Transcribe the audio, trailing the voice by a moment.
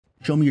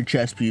Show me your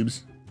chest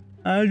pubes.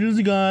 I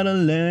just got a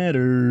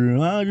letter.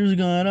 I just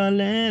got a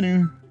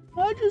letter.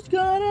 I just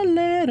got a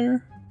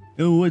letter.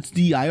 Oh, it's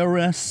the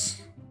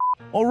IRS.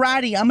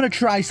 Alrighty, I'm gonna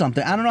try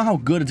something. I don't know how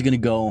good it's gonna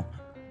go,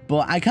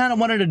 but I kind of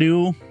wanted to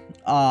do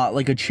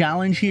like a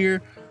challenge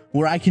here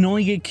where I can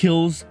only get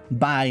kills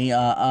by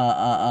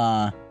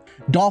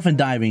dolphin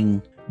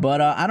diving.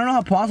 But I don't know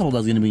how possible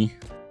that's gonna be.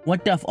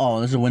 What the oh,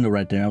 there's a window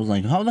right there. I was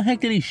like, how the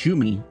heck did he shoot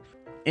me?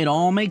 It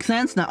all makes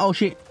sense now. Oh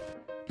shit.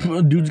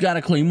 Dude's got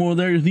a claymore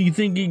there. You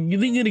think you're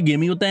gonna get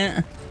me with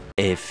that?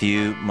 A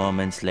few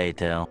moments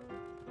later.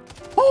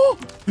 Oh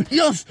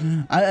yes!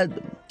 I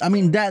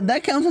mean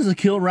that counts as a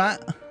kill, right?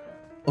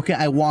 Okay,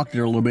 I walked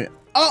there a little bit.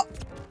 Oh,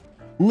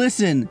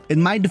 listen.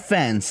 In my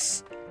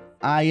defense,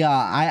 I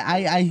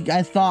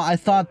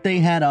thought they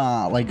had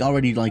like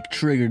already like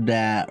triggered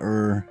that,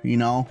 or you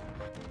know.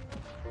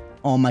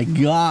 Oh my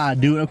god,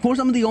 dude! Of course,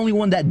 I'm the only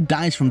one that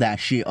dies from that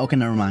shit. Okay,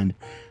 never mind.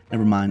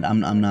 Never mind.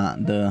 I'm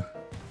not the.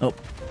 Oh,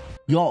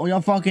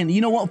 y'all fucking.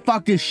 You know what?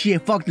 Fuck this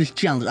shit. Fuck this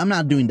challenge. I'm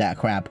not doing that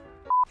crap.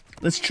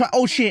 Let's try.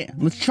 Oh shit!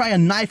 Let's try a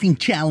knifing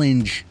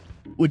challenge.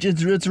 Which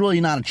it's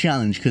really not a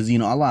challenge because you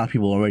know a lot of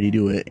people already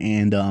do it,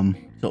 and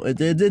so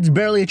it's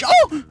barely a.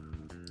 Oh!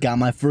 Got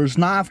my first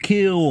knife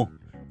kill.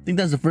 I think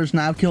that's the first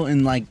knife kill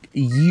in like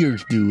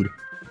years, dude.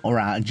 All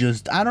right, I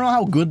don't know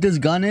how good this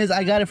gun is.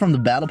 I got it from the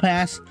battle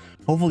pass.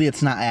 Hopefully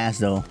it's not ass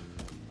though.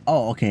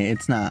 Oh, okay,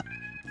 it's not.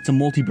 It's a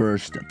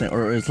multi-burst,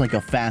 or it's like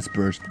a fast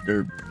burst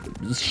or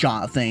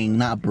shot thing,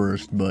 not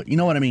burst, but you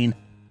know what I mean.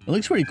 It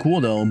looks pretty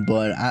cool though,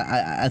 but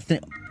I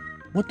think.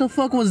 What the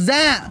fuck was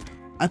that?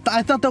 I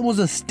thought that was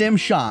a stem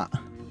shot.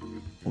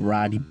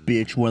 Alrighty,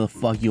 bitch, where the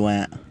fuck you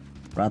at?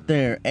 Right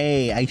there.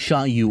 Hey, I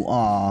shot you.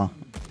 Aw.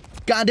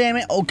 God damn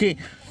it. Okay.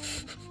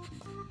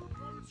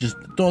 Just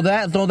throw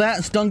that,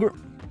 Stunger.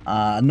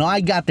 No, I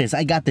got this.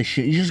 I got this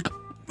shit. You just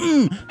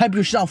hype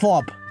yourself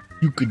up.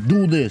 You could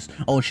do this.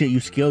 Oh shit,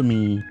 you scared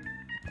me.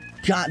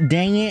 God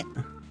dang it.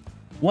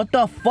 What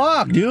the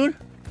fuck, dude?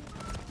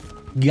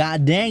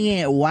 God dang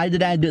it. Why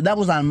did I do that?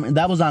 Was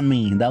on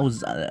me. That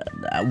was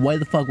why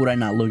the fuck would I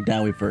not look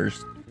that way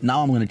first?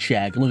 Now I'm gonna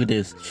check. Look at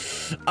this.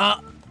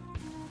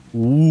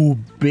 Ooh,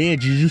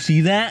 bitch, did you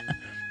see that?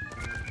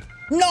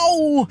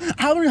 No!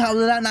 How did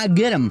that not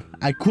get him?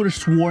 I could have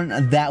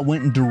sworn that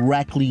went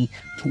directly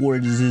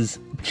towards his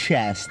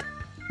chest.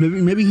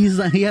 Maybe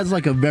he has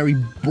like a very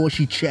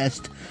bushy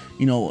chest,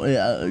 you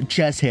know,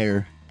 chest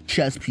hair,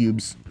 chest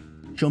pubes.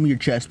 Show me your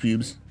chest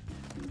pubes.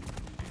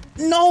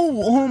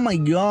 No! Oh my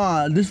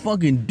god, this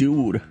fucking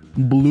dude.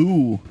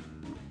 Blue's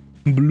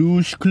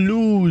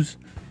Clues.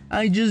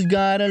 I just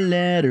got a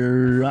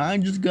letter. I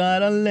just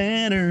got a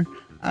letter.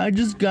 I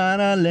just got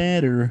a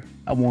letter.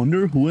 I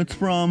wonder who it's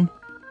from.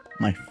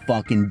 My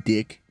fucking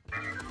dick.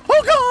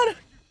 Oh god!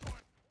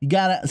 You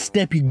gotta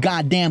step your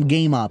goddamn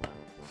game up.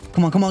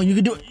 Come on, you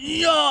can do it.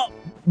 Yo!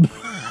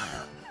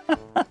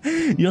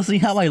 You'll see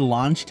how I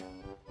launched?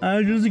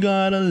 I just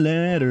got a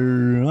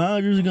letter.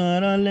 I just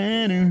got a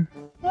letter.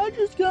 I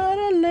just got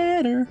a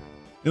letter.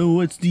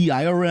 Oh, it's the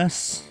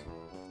IRS.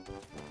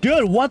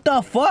 Dude, what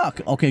the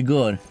fuck? Okay,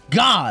 good.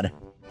 God!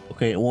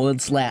 Okay, well,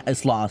 it's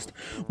lost.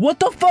 What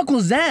the fuck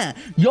was that?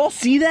 Y'all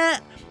see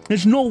that?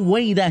 There's no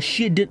way that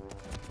shit did...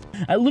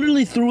 I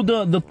literally threw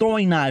the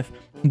throwing knife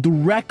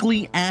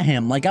directly at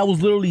him. Like, I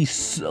was literally...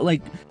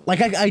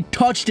 I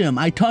touched him.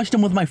 I touched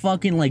him with my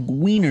fucking, like,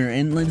 wiener.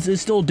 And it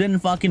still didn't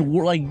fucking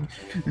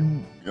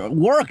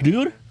work,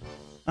 dude.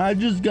 I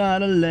just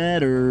got a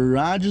letter.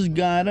 I just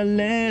got a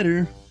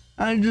letter.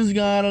 I just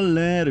got a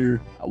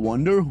letter. I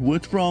wonder who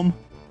it's from.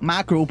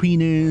 Micro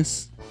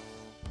penis.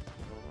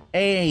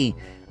 Hey,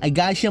 I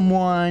got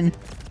someone.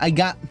 I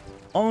got.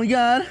 Oh my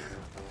god.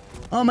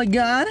 Oh my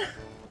god.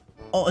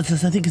 Oh, I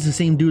think it's the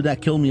same dude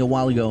that killed me a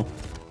while ago.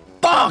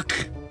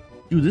 Fuck,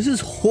 dude, this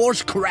is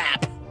horse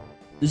crap.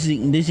 This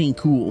ain't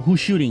cool. Who's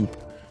shooting?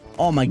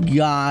 Oh my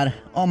god.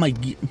 Oh my.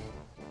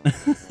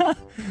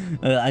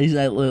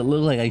 I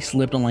look like I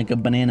slipped on like a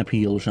banana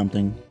peel or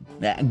something.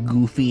 That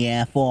goofy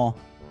asshole.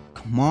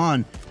 Come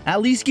on,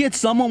 at least get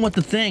someone with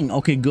the thing.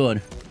 Okay,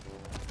 good.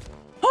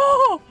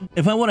 Oh,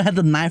 if I would have had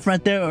the knife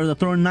right there, or the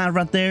throwing knife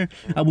right there,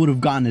 I would have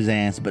gotten his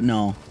ass, but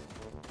no.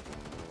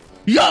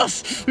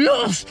 Yes!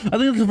 Yes! I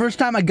think it's the first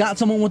time I got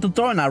someone with the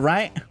throwing knife,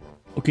 right?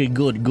 Okay,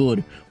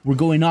 good. We're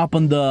going up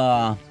on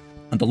the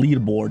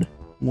leaderboard.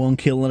 One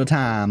kill at a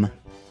time.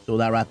 So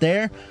that right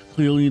there.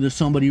 Clearly there's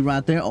somebody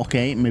right there.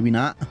 Okay, maybe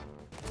not.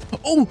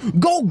 Oh,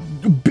 go,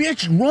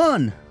 bitch,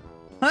 run!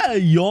 Hey,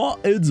 y'all,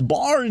 it's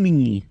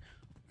Barney.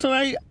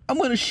 Today, I'm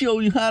gonna show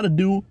you how to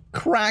do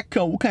crack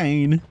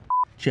cocaine.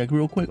 Check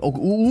real quick. Oh,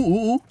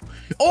 ooh.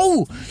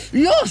 Oh,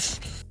 yes!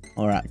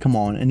 All right, come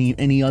on.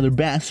 Any other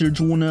bastards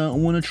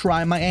wanna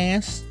try my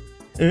ass?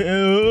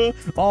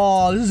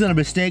 Oh, this is a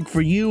mistake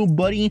for you,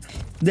 buddy.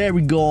 There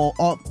we go.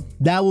 Oh,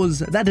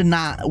 that did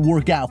not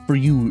work out for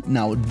you.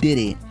 Now, did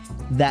it?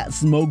 That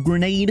smoke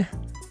grenade?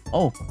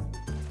 Oh,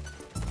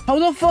 how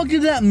the fuck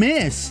did that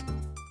miss?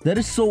 That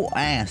is so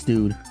ass,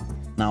 dude.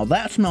 Now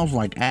that smells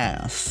like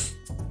ass.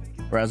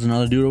 There's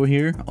another dude over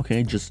here.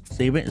 Okay, just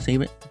save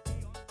it.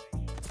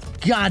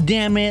 God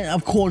damn it.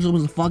 Of course it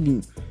was a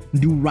fucking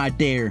dude right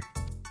there.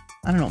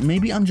 I don't know.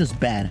 Maybe I'm just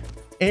bad.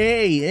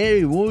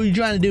 Hey, what are you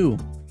trying to do?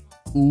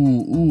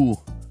 Ooh.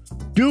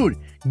 Dude,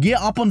 get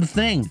up on the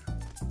thing.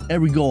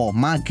 There we go.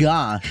 My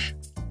gosh.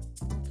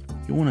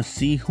 You want to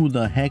see who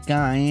the heck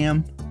I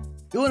am?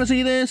 You want to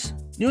see this?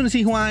 You want to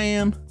see who I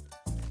am?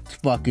 It's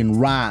fucking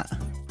right.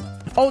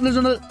 Oh, there's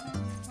another.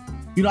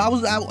 You know,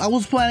 I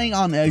was planning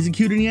on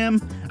executing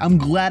him. I'm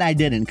glad I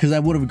didn't, because I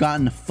would have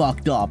gotten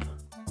fucked up.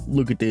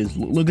 Look at this.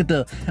 Look at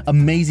the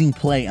amazing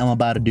play I'm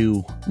about to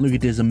do. Look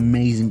at this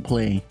amazing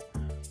play.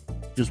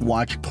 Just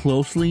watch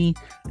closely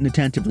and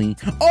attentively.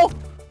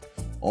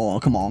 Oh,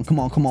 come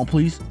on,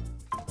 please.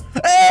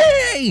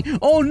 Hey!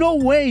 Oh, no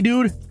way,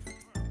 dude.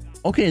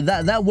 Okay,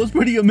 that was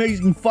pretty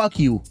amazing. Fuck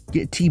you.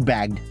 Get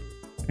teabagged.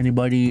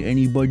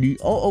 Anybody?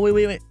 Oh,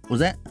 wait. Was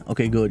that?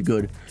 Okay,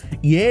 good.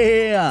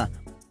 Yeah.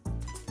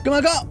 Come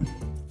on, go.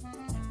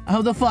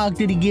 How the fuck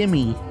did he get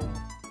me?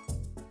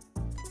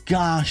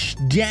 Gosh,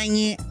 dang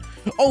it.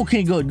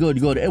 Okay, good.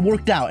 It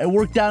worked out.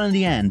 In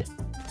the end.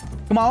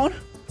 Come on.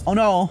 Oh,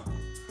 no.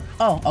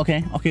 Oh,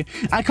 okay.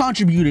 I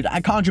contributed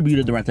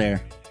right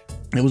there.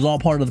 It was all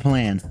part of the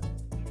plan.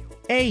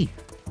 Hey.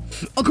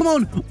 Oh, come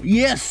on.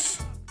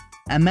 Yes.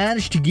 I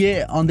managed to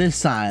get on this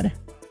side.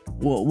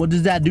 What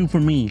does that do for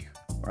me?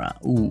 All right.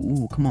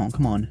 Ooh, come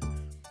on.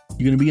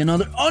 You're gonna be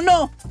another. Oh,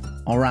 no.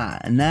 All right.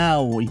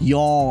 Now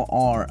y'all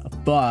are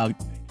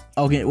fucked.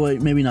 Okay,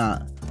 wait, maybe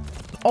not.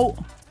 Oh.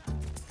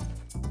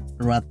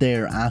 Right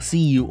there. I see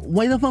you.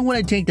 Why the fuck would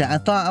I take that? I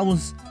thought I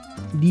was.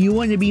 Do you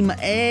want to be my.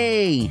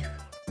 Hey.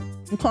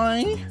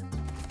 Okay.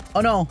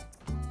 Oh, no.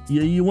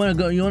 You want to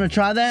go? You want to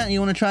try that? You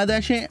want to try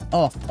that shit?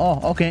 Oh,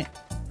 okay.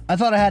 I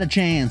thought I had a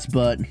chance,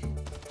 but.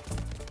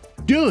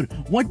 Dude,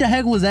 what the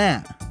heck was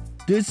that?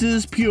 This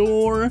is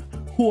pure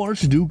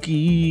horse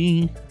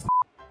dookie.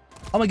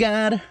 Oh my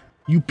god.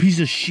 You piece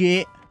of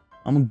shit.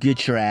 I'm gonna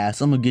get your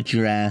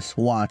ass.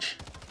 Watch.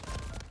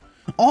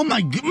 Oh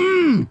my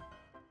god.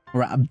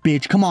 Right,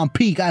 bitch. Come on,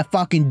 peek. I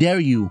fucking dare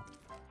you.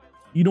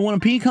 You don't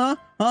want to peek, huh?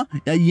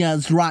 Yeah,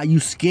 that's right. You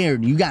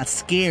scared. You got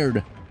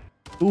scared.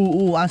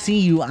 Ooh, I see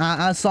you.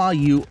 I saw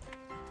you.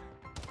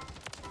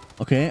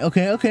 Okay.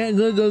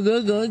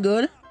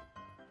 Good.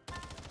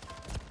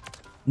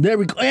 There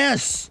we go.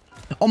 Yes.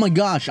 Oh my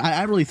gosh.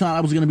 I really thought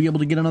I was going to be able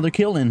to get another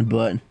kill in,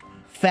 but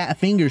fat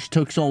fingers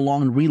took so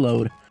long to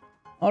reload.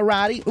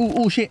 Alrighty.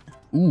 Ooh, shit.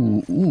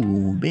 Ooh,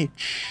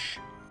 bitch.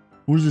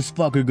 Where's this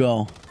fucker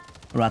go?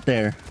 Right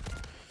there.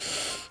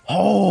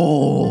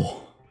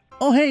 Oh,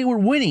 hey, we're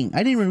winning. I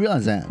didn't even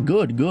realize that.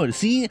 Good.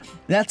 See,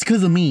 that's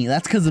because of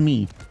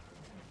me.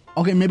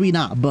 Okay, maybe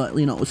not, but,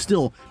 you know,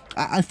 still,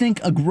 I think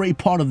a great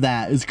part of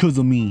that is because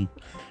of me.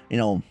 You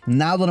know,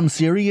 now that I'm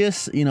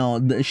serious, you know,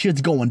 the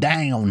shit's going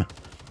down.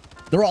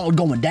 They're all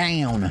going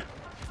down.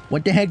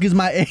 What the heck is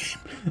my aim?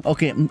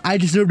 Okay, I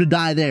deserve to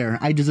die there.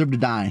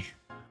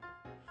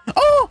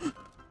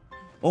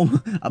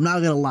 Oh, I'm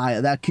not gonna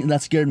lie.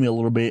 That scared me a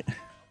little bit.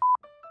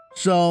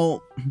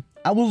 So,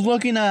 I was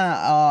looking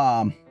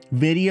at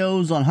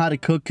videos on how to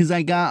cook because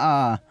I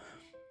got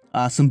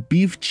some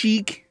beef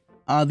cheek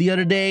the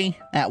other day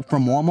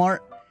from Walmart.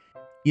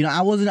 You know,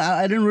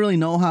 I didn't really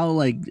know how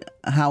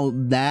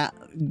that,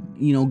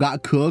 you know,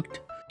 got cooked.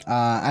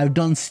 I've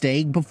done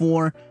steak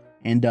before,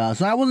 and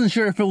so I wasn't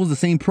sure if it was the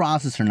same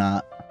process or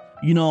not.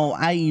 You know,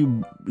 I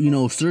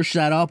searched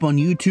that up on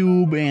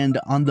YouTube, and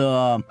on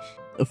the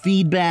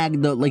feedback,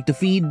 the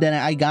feed that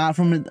I got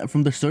from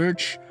the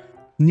search,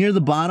 near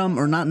the bottom,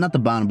 or not the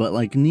bottom, but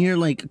like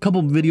near a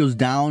couple videos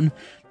down,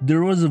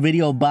 there was a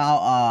video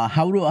about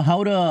how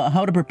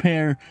to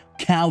prepare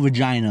cow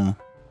vagina.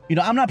 You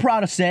know, I'm not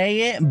proud to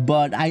say it,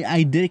 but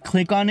I did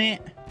click on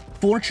it.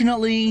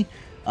 Fortunately,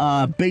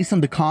 based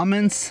on the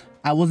comments,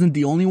 I wasn't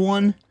the only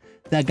one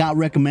that got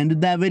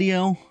recommended that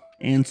video,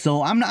 and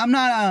so I'm not.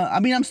 I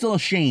mean, I'm still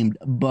ashamed,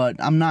 but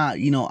I'm not.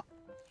 You know,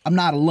 I'm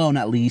not alone,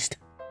 at least.